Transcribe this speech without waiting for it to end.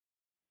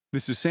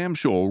This is Sam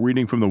Scholl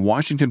reading from the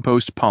Washington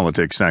Post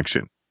Politics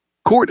section.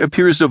 Court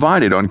appears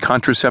divided on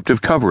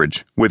contraceptive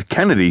coverage, with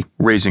Kennedy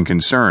raising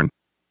concern,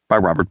 by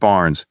Robert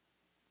Barnes.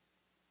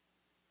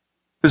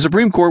 The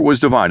Supreme Court was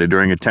divided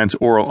during a tense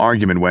oral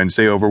argument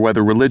Wednesday over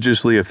whether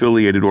religiously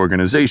affiliated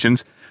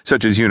organizations,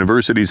 such as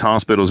universities,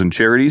 hospitals, and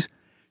charities,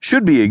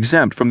 should be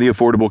exempt from the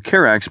Affordable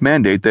Care Act's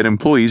mandate that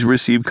employees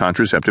receive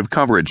contraceptive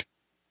coverage.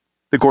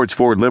 The court's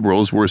four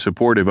liberals were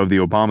supportive of the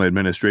Obama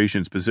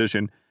administration's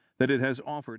position that it has offered